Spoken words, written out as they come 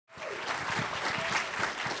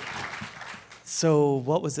So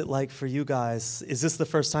what was it like for you guys? Is this the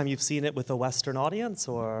first time you've seen it with a Western audience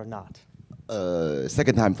or not?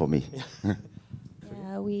 Second time for me.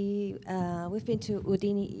 Yeah, we've been to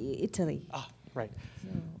Udine, Italy. Ah, right. So.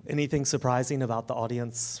 Anything surprising about the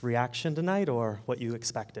audience reaction tonight or what you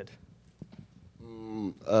expected?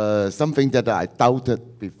 Something that I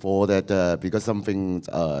doubted before, that because something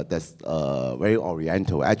that's very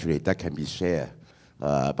oriental, actually that can be shared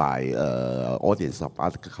by audience of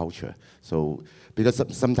other culture. So because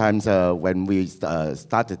sometimes when we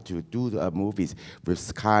started to do movies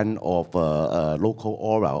with kind of local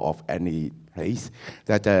aura of any place,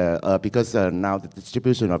 that because now the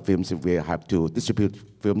distribution of films, we have to distribute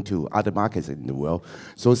film to other markets in the world.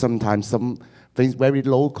 So sometimes some things very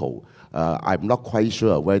local, I'm not quite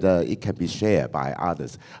sure whether it can be shared by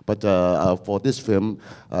others. But for this film,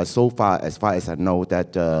 so far as I know,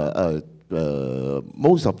 that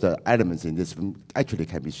most of the elements in this film actually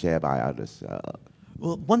can be shared by others.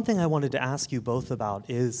 Well, one thing I wanted to ask you both about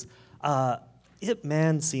is Ip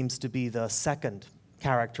Man seems to be the second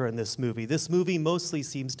character in this movie. This movie mostly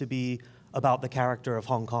seems to be about the character of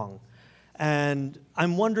Hong Kong. And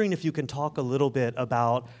I'm wondering if you can talk a little bit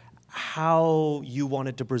about how you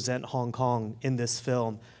wanted to present Hong Kong in this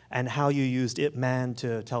film and how you used Ip Man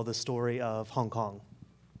to tell the story of Hong Kong.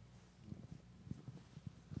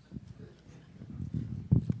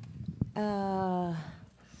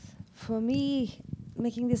 For me,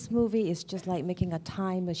 making this movie is just like making a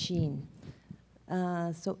time machine.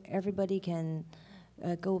 So everybody can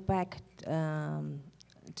go back to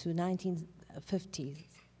 1950s,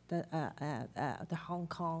 the Hong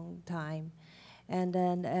Kong time. And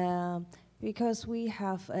then because we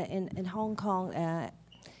have in Hong Kong,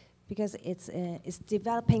 because it's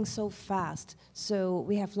developing so fast, so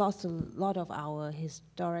we have lost a lot of our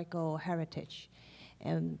historical heritage.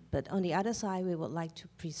 But on the other side, we would like to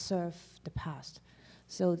preserve the past.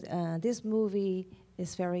 So this movie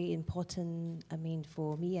is very important, I mean,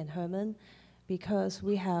 for me and Herman, because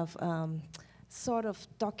we have sort of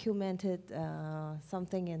documented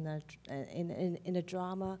something in a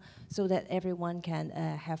drama so that everyone can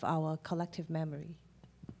have our collective memory.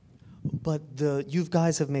 But you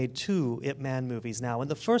guys have made two Ip Man movies now, and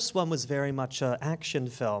the first one was very much an action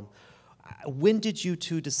film. When did you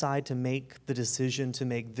two decide to make the decision to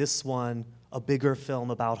make this one a bigger film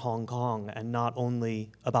about Hong Kong and not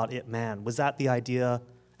only about Ip Man? Was that the idea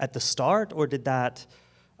at the start, or did that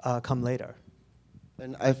come later?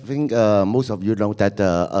 And I think most of you know that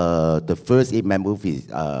the first Ip Man movie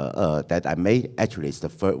that I made actually is the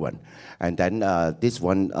third one. And then this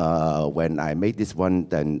one, when I made this one,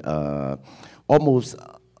 then almost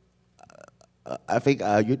I think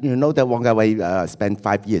you know that Wong Kar-wai spent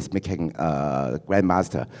 5 years making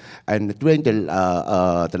Grandmaster, and during the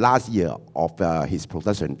last year of his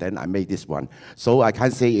production, then I made this one. So I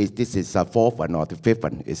can't say this is a fourth one or the fifth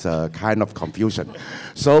one. It's a kind of confusion.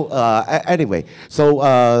 So anyway, so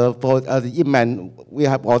for the Ip Man, we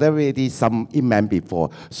have already some Ip Man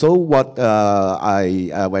before. So what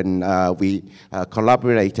when we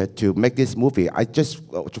collaborated to make this movie, I just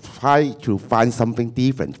tried to find something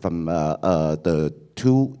different from the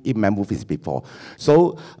two Ip Man movies before.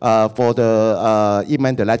 So for the Ip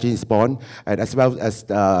Man The Legend is Born, and as well as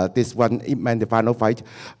this one, Ip Man The Final Fight,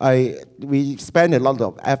 we spent a lot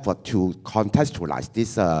of effort to contextualize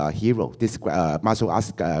this hero, this martial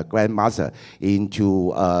arts grandmaster,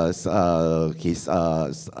 into his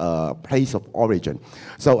place of origin.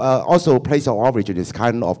 So also place of origin is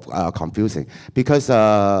kind of confusing, because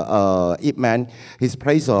Ip Man, his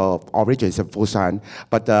place of origin is in Foshan,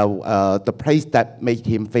 but the place that made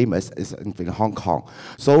him famous is in Hong Kong.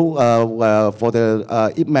 So for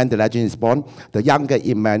the Ip Man The Legend is Born, the younger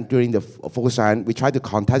Ip Man during the Foshan, we try to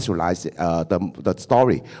contextualize the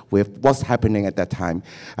story with what's happening at that time.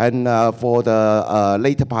 And for the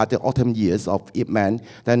later part, the autumn years of Ip Man,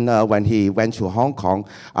 then when he went to Hong Kong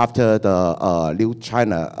after the New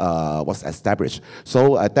China was established.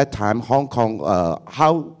 So at that time, Hong Kong,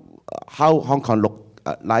 how Hong Kong looked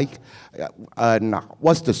like, and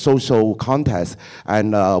what's the social context,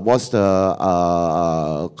 and what's the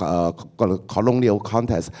colonial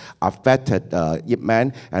context affected Ip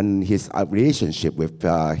Man and his relationship with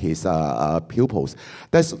his pupils.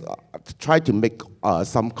 Let's try to make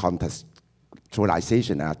some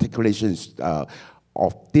contextualization and articulations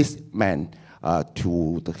of this man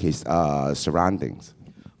to his surroundings.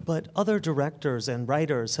 But other directors and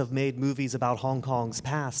writers have made movies about Hong Kong's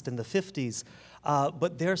past in the 50s.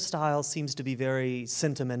 but their style seems to be very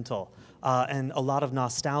sentimental and a lot of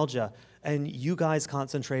nostalgia. And you guys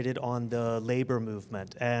concentrated on the labor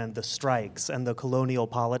movement and the strikes and the colonial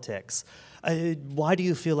politics. Why do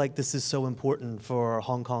you feel like this is so important for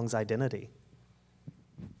Hong Kong's identity?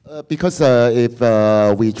 Because if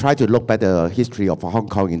we try to look at the history of Hong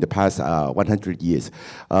Kong in the past 100 years,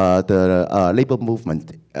 the labor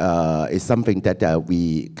movement is something that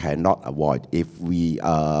we cannot avoid if we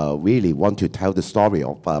really want to tell the story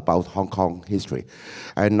of, about Hong Kong history.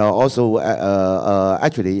 And also,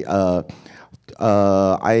 actually,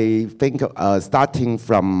 I think starting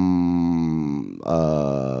from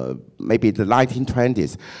maybe the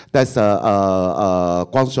 1920s, that's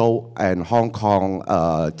Guangzhou and Hong Kong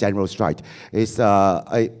general strike. It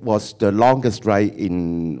was the longest strike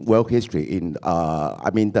in world history, in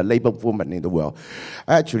the labor movement in the world.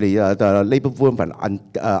 Actually, the labor movement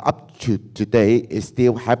up to today is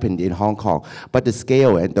still happening in Hong Kong, but the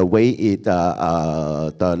scale and the way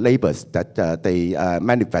the labors that they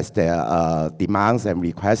manifest their demands and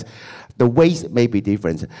requests, the ways may be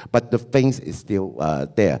different, but the things is still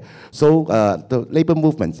there. So the labor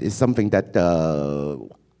movement is something that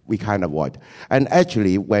we can't avoid. And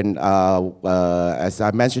actually, when, as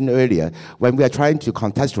I mentioned earlier, when we are trying to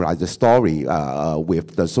contextualize the story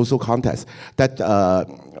with the social context, that,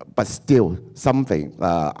 but still something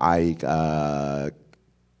I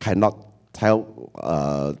cannot tell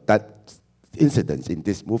that incidents in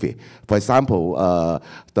this movie. For example,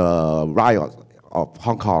 the riot of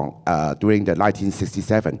Hong Kong during the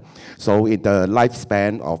 1967. So in the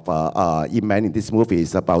lifespan of event in this movie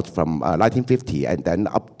is about from 1950 and then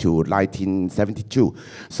up to 1972.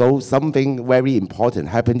 So something very important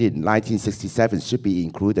happened in 1967 should be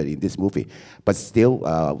included in this movie. But still,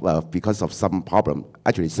 because of some problem,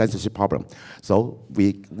 actually censorship problem, so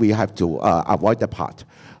we have to avoid that part.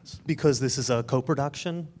 Because this is a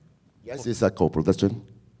co-production? Yes, it's a co-production.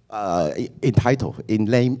 Entitled, in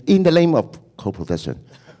the name of co-production.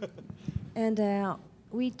 And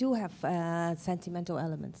we do have sentimental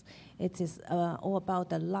elements. It is all about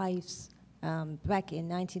the lives back in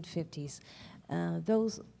 1950s.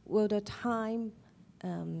 Those were the time,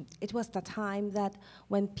 it was the time that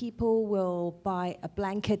when people will buy a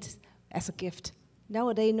blanket as a gift.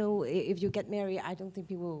 Nowadays, no, if you get married, I don't think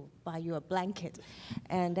people will buy you a blanket.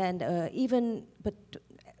 And then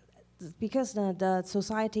because the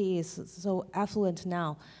society is so affluent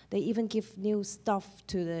now, they even give new stuff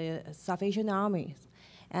to the Salvation Army.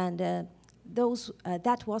 And that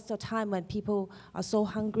was the time when people are so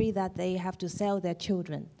hungry that they have to sell their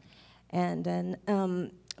children. And then,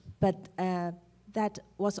 that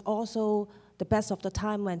was also the best of the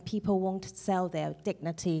time when people won't sell their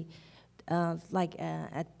dignity. Like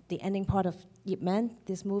at the ending part of Yip Man,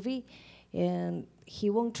 this movie, he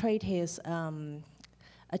won't trade his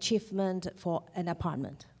achievement for an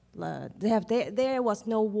apartment. There was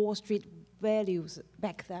no Wall Street values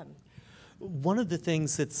back then. One of the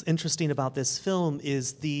things that's interesting about this film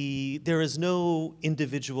is there is no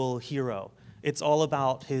individual hero. It's all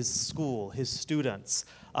about his school, his students.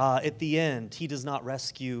 At the end, he does not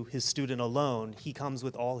rescue his student alone. He comes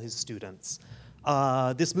with all his students.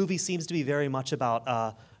 This movie seems to be very much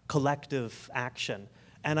about collective action.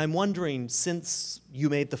 And I'm wondering, since you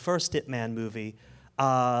made the first Ip Man movie,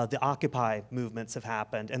 the Occupy movements have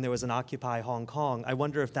happened, and there was an Occupy Hong Kong. I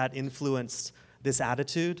wonder if that influenced this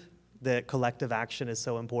attitude that collective action is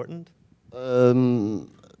so important?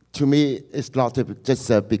 To me, it's not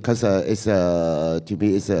just because to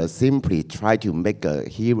me, it's simply try to make a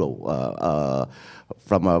hero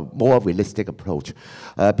from a more realistic approach.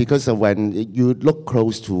 Because when you look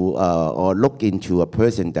close to or look into a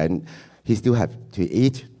person, then he still has to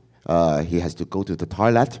eat, he has to go to the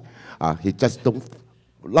toilet, he just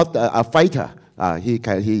not a fighter. He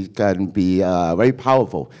can be very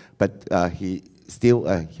powerful, but he still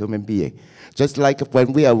a human being. Just like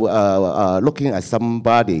when we are looking at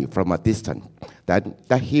somebody from a distance,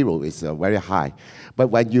 that hero is very high. But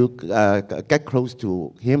when you get close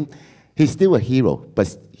to him, he's still a hero,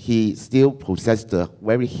 but he still possesses the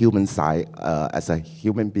very human side as a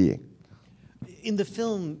human being. In the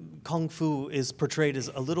film, Kung Fu is portrayed as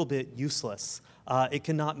a little bit useless. It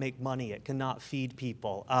cannot make money, it cannot feed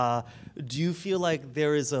people. Do you feel like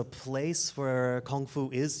there is a place where Kung Fu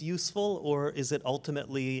is useful, or is it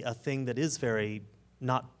ultimately a thing that is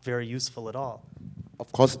not very useful at all?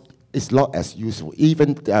 Of course, it's not as useful.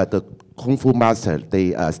 Even the Kung Fu master,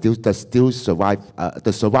 they still survive.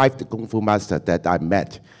 The survived Kung Fu master that I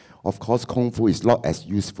met, of course, Kung Fu is not as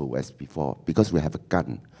useful as before because we have a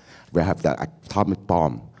gun, we have the atomic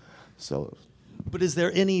bomb. So. But is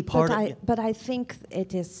there any part of it? But I think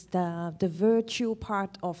it is the virtue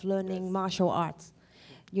part of learning martial arts.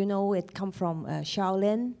 You know, it comes from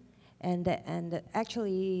Shaolin, and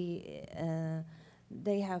actually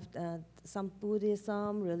they have some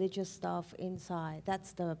Buddhism, religious stuff inside.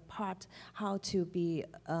 That's the part how to be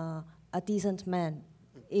a decent man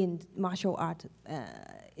in martial art.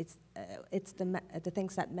 It's the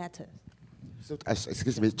things that matter. So,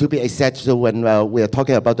 excuse me, to be exact, so when we are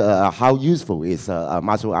talking about how useful is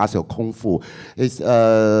martial arts or kung fu, is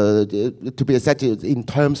to be exact in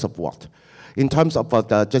terms of what? In terms of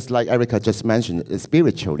just like Erica just mentioned,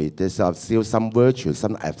 spiritually, there's still some virtue,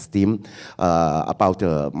 some esteem about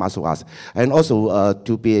martial arts. And also,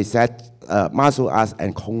 to be exact, martial arts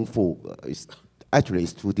and kung fu is actually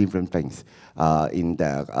two different things in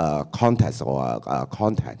the context or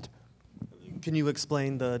content. Can you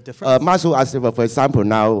explain the difference? Martial arts, for example,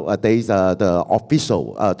 nowadays the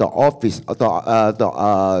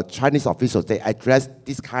Chinese officials, they address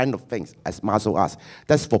these kind of things as martial arts.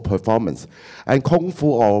 That's for performance. And Kung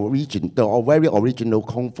Fu the very original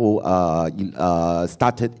Kung Fu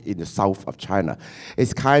started in the south of China.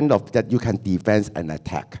 It's kind of that you can defend and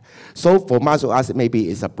attack. So for martial arts,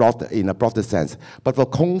 maybe it's in a broader sense. But for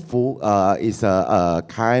Kung Fu, it's a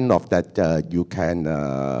kind of that you can,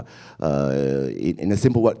 in a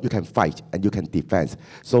simple word, you can fight and you can defend.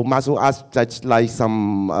 So martial arts, just like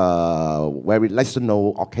some very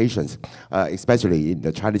national occasions, especially in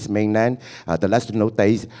the Chinese mainland, the national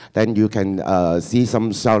days, then you can see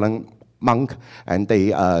some Shaolin monk, and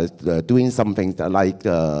they doing something like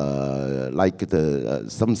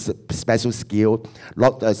some special skill.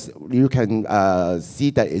 You can see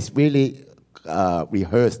that it's really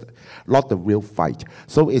rehearsed, not the real fight.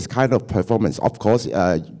 So it's kind of performance. Of course,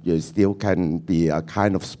 you still can be a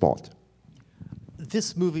kind of sport.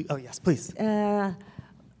 This movie, oh yes, please.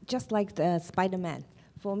 Just like the Spider-Man,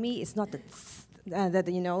 for me, it's not that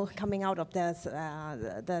you know, coming out of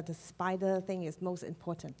the spider thing is most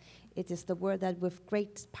important. It is the word that with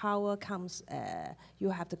great power comes, you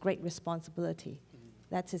have the great responsibility.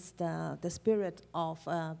 That is the spirit of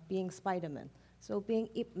being Spider-Man. So being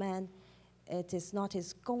Ip Man, it is not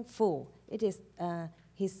his kung fu, it is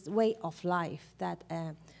his way of life that,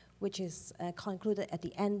 which is concluded at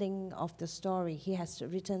the ending of the story. He has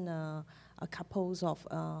written a couple of,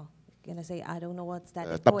 can I say, I don't know what's that.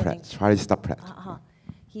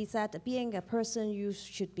 He said, being a person, you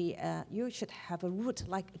should be, you should have a root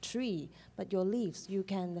like a tree, but your leaves, you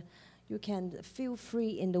can feel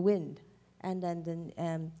free in the wind, and then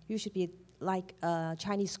you should be like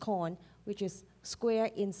Chinese corn, which is square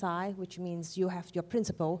inside, which means you have your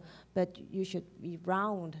principle, but you should be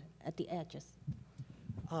round at the edges.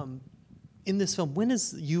 In this film, when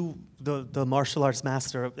is the martial arts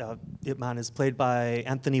master, Ip Man, is played by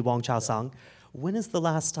Anthony Wong Sang. When is the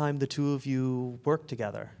last time the two of you worked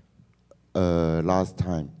together? Last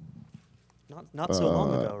time. Not so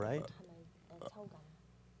long ago, right?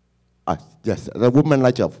 Yes, the Woman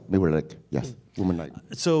Like of Mirror Lake. Yes, Woman Like.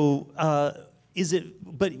 So is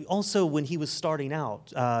it? But also when he was starting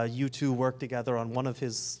out, you two worked together on one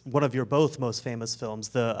of your both most famous films,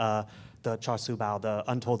 the Char Siu Bao, the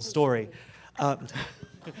Untold Story. It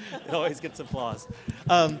always gets applause.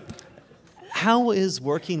 How is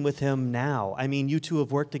working with him now? I mean, you two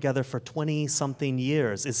have worked together for 20-something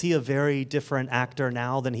years. Is he a very different actor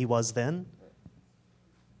now than he was then?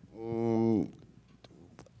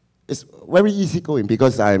 It's very easygoing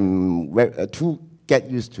because I'm to get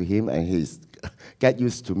used to him and he's get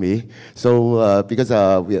used to me. So because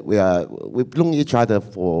we've known each other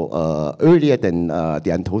for earlier than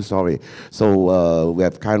the Untold Story. So we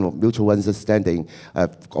have kind of mutual understanding.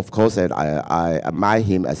 Of course, and I admire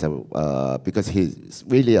him as because he's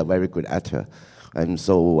really a very good actor. And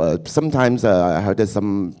so sometimes I heard that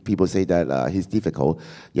some people say that he's difficult.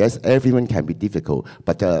 Yes, everyone can be difficult,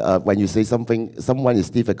 but when you say someone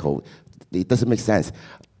is difficult, it doesn't make sense.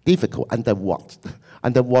 Difficult under what?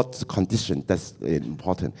 Under what condition? That's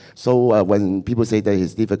important. So when people say that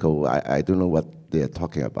he's difficult, I don't know what they're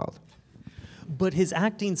talking about. But his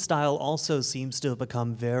acting style also seems to have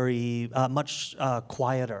become very much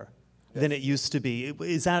quieter than it used to be.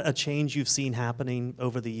 Is that a change you've seen happening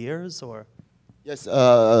over the years, or? Yes,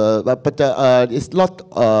 but it's not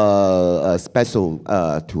special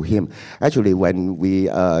to him. Actually, when we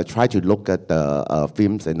try to look at the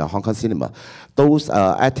films in the Hong Kong cinema, those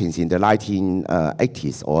actings in the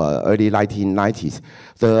 1980s or early 1990s,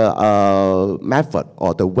 the method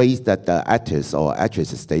or the ways that the actors or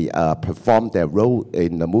actresses, they perform their role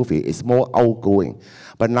in the movie is more outgoing.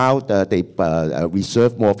 But now they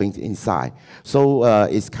reserve more things inside. So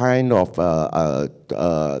it's kind of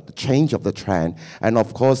the change of the trend Japan. And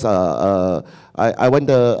of course, I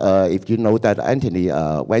wonder if you know that Anthony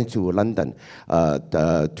went to London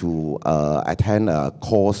to attend a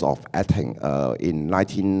course of acting in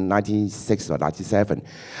 1996 or 97.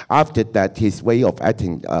 After that, his way of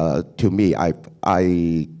acting, to me,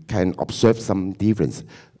 I can observe some difference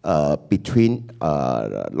between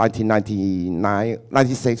 1999,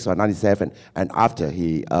 96 or 97, and after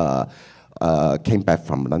he came back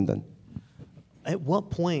from London. At what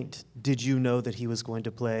point did you know that he was going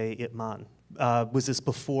to play Ip Man? Was this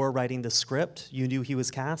before writing the script? You knew he was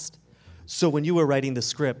cast? So when you were writing the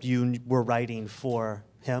script, you were writing for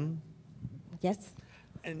him? Yes.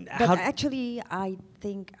 And But actually, I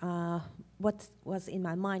think what was in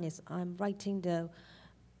my mind is I'm writing the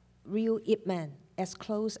real Ip Man, as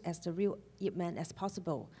close as the real Ip Man as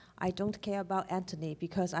possible. I don't care about Anthony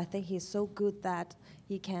because I think he's so good that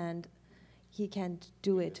he can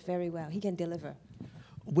do it very well. He can deliver.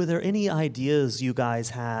 Were there any ideas you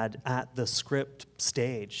guys had at the script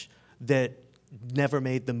stage that never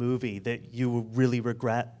made the movie that you really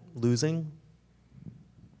regret losing?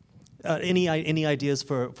 Any ideas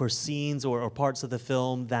for scenes or parts of the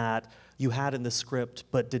film that you had in the script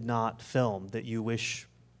but did not film that you wish,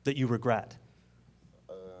 that you regret?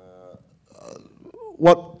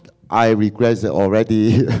 What I regret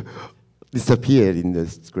already disappeared in the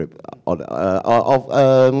script.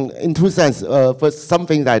 In two sense, first,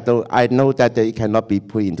 something that I know that it cannot be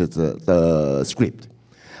put into the script.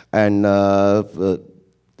 And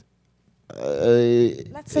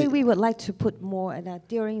let's say we would like to put more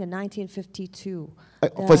during the 1952.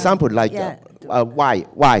 For example, like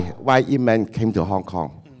why Ip Man came to Hong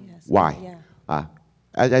Kong? Yes. Why? Yeah.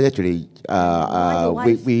 Actually,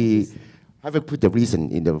 we haven't put the reason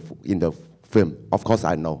in the film. Of course,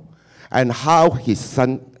 I know. And how his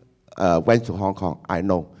son went to Hong Kong, I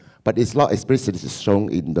know. But it's not explicitly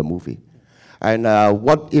shown in the movie. And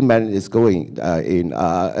what Ip Man is going how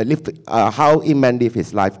Ip Man lived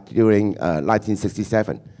his life during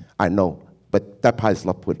 1967, I know. But that part is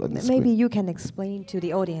not put on the script. Maybe you can explain to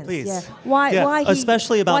the audience. Please. Yeah. Why he,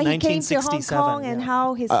 especially about why he came to 1967, Hong Kong and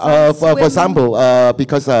how his for example,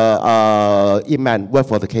 because Ip Man worked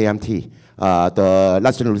for the KMT, the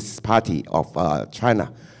Nationalist Party of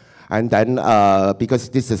China. And then, because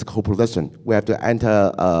this is co-production, we have to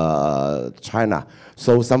enter China.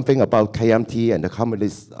 So something about KMT and the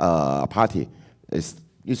Communist Party is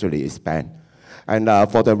usually banned. And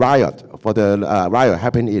for the riot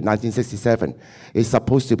happened in 1967, it's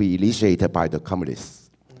supposed to be initiated by the communists.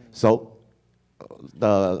 So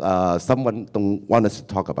someone don't want us to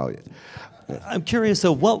talk about it. I'm curious,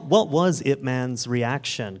 so what was Ip Man's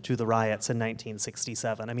reaction to the riots in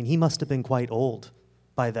 1967? I mean, he must have been quite old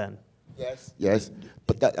by then. Yes,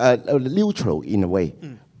 but neutral in a way.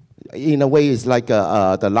 In a way, it's like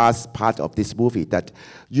the last part of this movie, that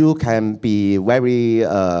you can be very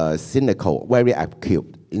cynical, very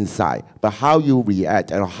acute inside, but how you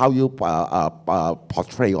react and how you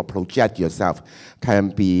portray or project yourself can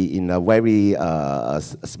be in a very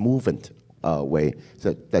smooth way.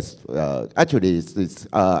 So that's actually, it's,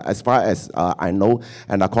 as far as I know,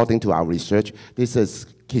 and according to our research, this is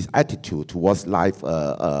his attitude towards life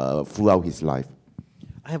throughout his life.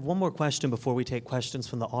 I have one more question before we take questions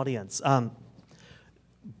from the audience.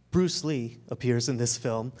 Bruce Lee appears in this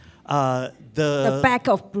film. The back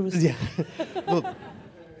of Bruce. Yeah. Well,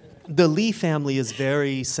 the Lee family is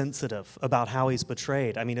very sensitive about how he's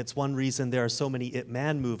portrayed. I mean, it's one reason there are so many Ip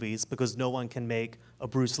Man movies, because no one can make a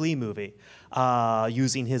Bruce Lee movie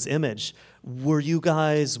using his image. Were you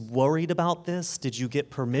guys worried about this? Did you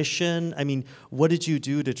get permission? I mean, what did you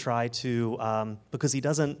do to try to, because he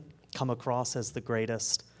doesn't come across as the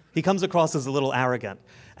greatest. He comes across as a little arrogant.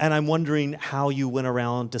 And I'm wondering how you went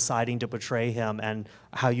around deciding to portray him and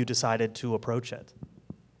how you decided to approach it.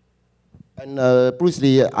 And Bruce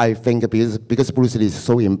Lee, I think, because Bruce Lee is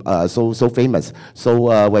so famous,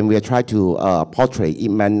 so when we try to portray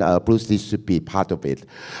Ip Man, Bruce Lee should be part of it.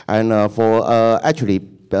 And actually,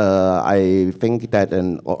 I think that,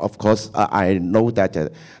 and of course, I know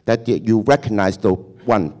that that you recognize the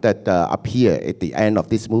one that appear at the end of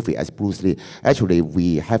this movie as Bruce Lee. Actually,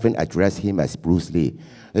 we haven't addressed him as Bruce Lee.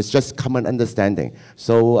 It's just common understanding.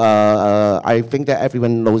 So I think that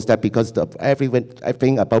everyone knows that, because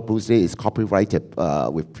everything about Bruce Lee is copyrighted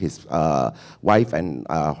with his wife and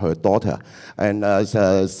her daughter. And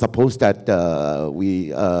suppose that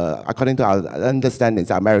we, according to our understanding,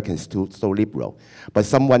 the Americans too so liberal. But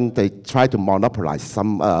they try to monopolize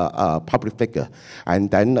some public figure, and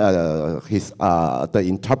then the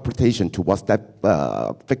interpretation towards that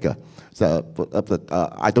figure. So,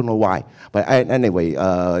 I don't know why. But anyway,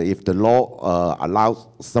 if the law allows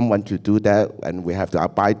someone to do that, and we have to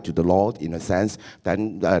abide to the law in a sense,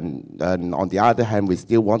 then on the other hand, we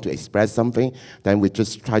still want to express something, then we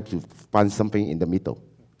just try to find something in the middle.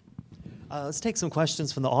 Let's take some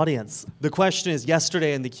questions from the audience. The question is,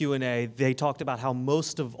 yesterday in the Q&A, they talked about how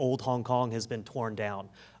most of old Hong Kong has been torn down.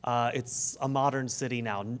 It's a modern city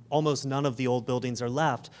now. Almost none of the old buildings are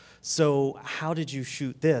left. So how did you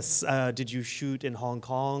shoot this? Did you shoot in Hong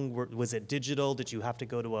Kong? Was it digital? Did you have to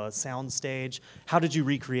go to a sound stage? How did you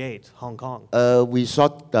recreate Hong Kong? We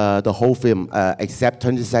shot the whole film except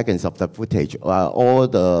 20 seconds of the footage. All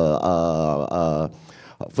the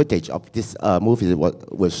footage of this movie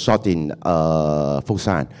was shot in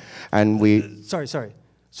Foshan. And we... Sorry.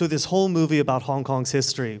 So this whole movie about Hong Kong's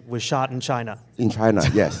history was shot in China? In China,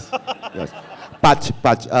 yes. Yes. But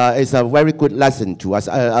it's a very good lesson to us.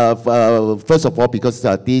 First of all, because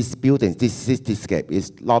these buildings, this cityscape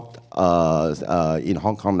is not in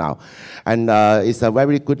Hong Kong now. And it's a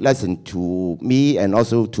very good lesson to me and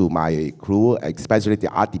also to my crew, especially the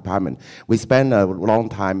art department. We spent a long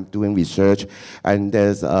time doing research, and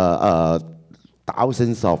there's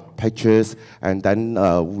thousands of pictures, and then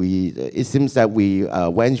it seems that we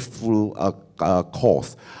went through a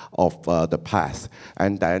course of the past,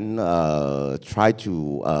 and then try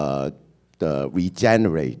to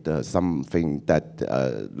regenerate something that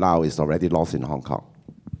now is already lost in Hong Kong.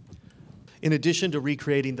 In addition to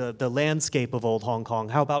recreating the landscape of old Hong Kong,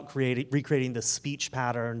 how about recreating the speech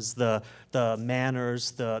patterns, the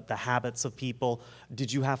manners, the habits of people?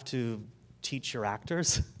 Did you have to teach your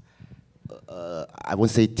actors? I won't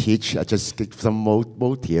say teach, I just give some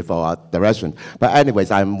motive or direction. But anyways,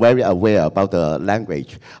 I'm very aware about the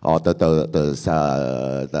language or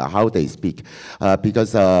the how they speak.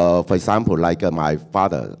 Because, for example, like my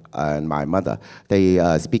father and my mother, they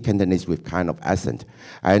speak Cantonese with kind of accent.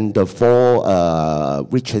 And the four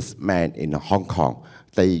richest men in Hong Kong,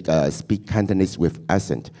 they speak Cantonese with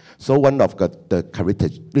accent. So one of the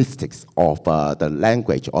characteristics of the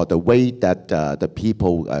language or the way that the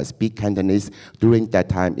people speak Cantonese during that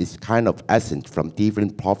time is kind of accent from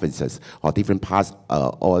different provinces or different parts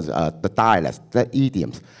or the dialects, the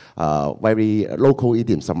idioms, very local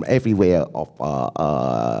idioms from everywhere of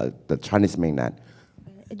the Chinese mainland.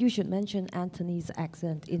 You should mention Anthony's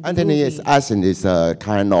accent in the Anthony's movie. accent is a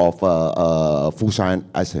kind of Fushan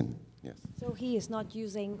accent. So he is not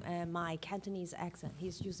using my Cantonese accent.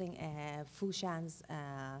 He's using Fushan's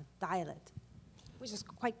dialect, which is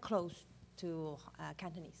quite close to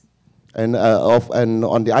Cantonese. And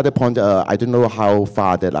on the other point, I don't know how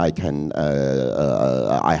far that I can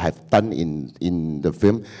I have done in the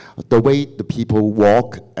film. The way the people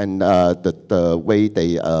walk and the way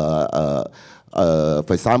they,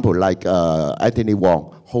 for example, like Anthony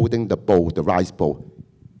Wong holding the bowl, the rice bowl,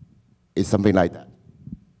 is something like that.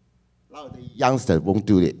 Now the youngsters won't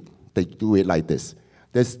do it. They do it like this.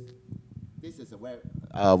 This is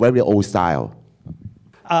a very old style.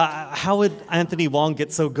 How would Anthony Wong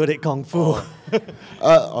get so good at Kung Fu?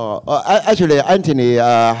 Actually, Anthony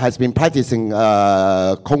has been practicing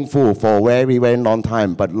Kung Fu for a very, very long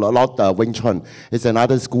time, but not Wing Chun. It's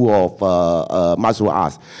another school of martial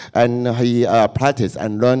arts. And he practiced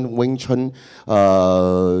and learned Wing Chun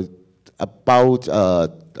about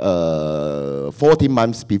 14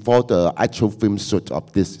 months before the actual film shoot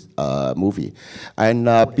of this movie. And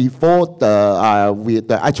before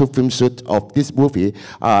the actual film shoot of this movie,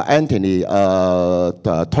 Anthony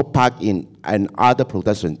took part in another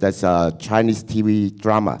production, that's a Chinese TV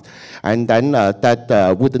drama. And then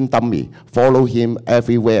that wooden dummy followed him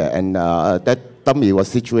everywhere, and that dummy was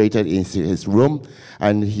situated in his room,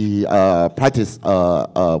 and he practiced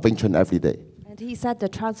Wing Chun every day. He said the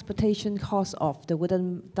transportation cost of the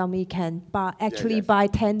wooden dummy can buy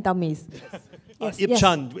 10 dummies. Yes, Ip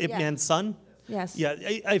Chun, Ip Man's son? Yes. Yeah,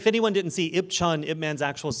 if anyone didn't see, Ip Chun, Ip Man's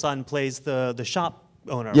actual son, plays the shop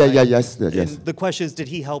owner, Yeah, right? yes. The question is, did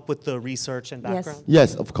he help with the research and background?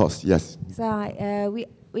 Yes, of course, yes. So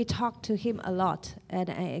we talked to him a lot, and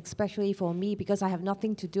especially for me, because I have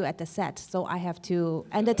nothing to do at the set, so I have to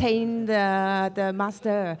entertain the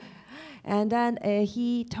master. And then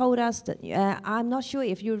he told us that, I'm not sure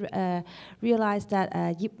if you realize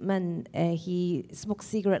that Yip Man, he smokes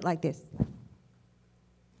cigarette like this.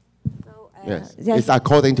 So, Yes, it's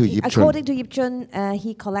according to Yip Chun. According to Yip Chun,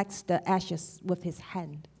 he collects the ashes with his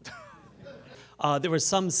hand. There were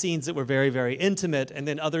some scenes that were very, very intimate, and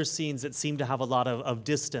then other scenes that seemed to have a lot of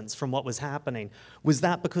distance from what was happening. Was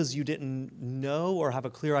that because you didn't know or have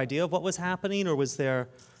a clear idea of what was happening, or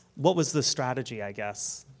what was the strategy, I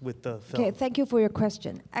guess, with the film? Okay, thank you for your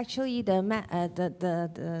question. Actually, the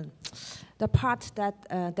the part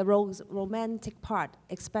that, the romantic part,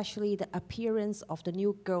 especially the appearance of the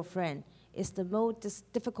new girlfriend, is the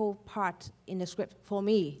most difficult part in the script for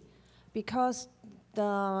me, because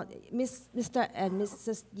the Mr. and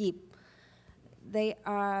Mrs. Yip, they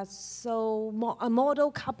are a model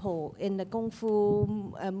couple in the Kung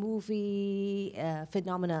Fu movie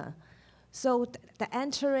phenomena. So the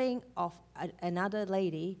entering of another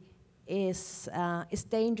lady is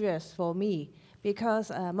dangerous for me,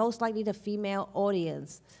 because most likely the female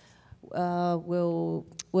audience will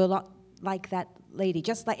not like that lady.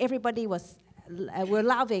 Just like everybody were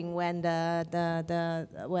laughing when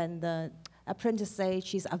the apprentice say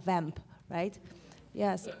she's a vamp, right?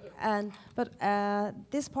 Yes, but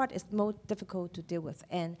this part is more difficult to deal with,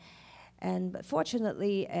 and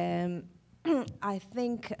fortunately, I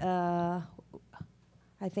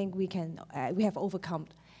think we have overcome.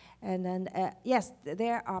 And then, yes,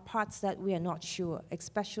 there are parts that we are not sure,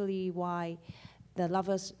 especially why the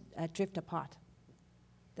lovers drift apart.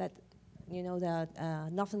 That, you know, the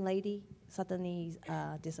nothing lady suddenly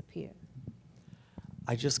disappeared.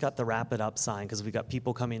 I just got the wrap it up sign because we got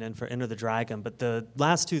people coming in for Enter the Dragon. But the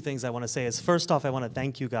last two things I want to say is, first off, I want to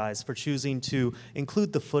thank you guys for choosing to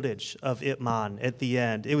include the footage of Ip Man at the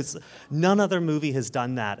end. It was, none other movie has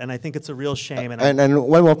done that, and I think it's a real shame. And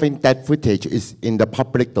one more thing, that footage is in the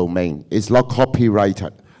public domain. It's not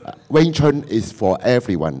copyrighted. Wing Chun is for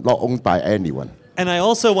everyone, not owned by anyone. And I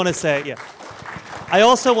also want to say,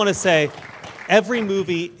 every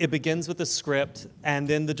movie, it begins with a script, and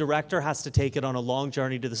then the director has to take it on a long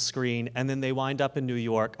journey to the screen, and then they wind up in New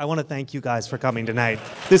York. I want to thank you guys for coming tonight.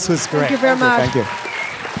 This was great. Thank you very much. Thank you.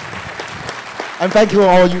 And thank you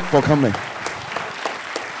all for coming.